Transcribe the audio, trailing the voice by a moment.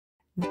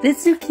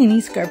This zucchini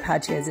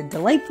scarpaccia is a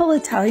delightful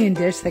Italian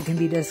dish that can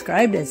be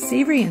described as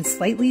savory and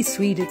slightly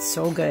sweet. It's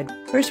so good.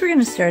 First, we're going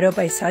to start out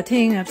by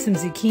sauteing up some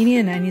zucchini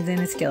and onions in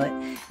a skillet.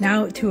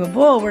 Now, to a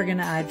bowl, we're going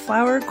to add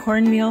flour,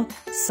 cornmeal,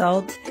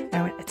 salt,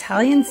 and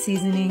Italian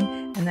seasoning,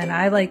 and then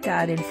I like to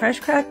add in fresh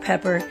cracked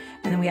pepper,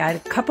 and then we add a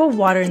cup of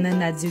water and then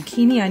that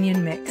zucchini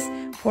onion mix.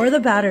 Pour the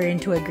batter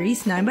into a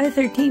greased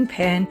 9x13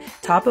 pan,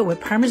 top it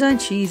with Parmesan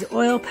cheese,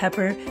 oil,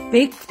 pepper,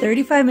 bake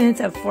 35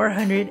 minutes at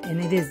 400,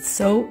 and it is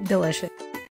so delicious.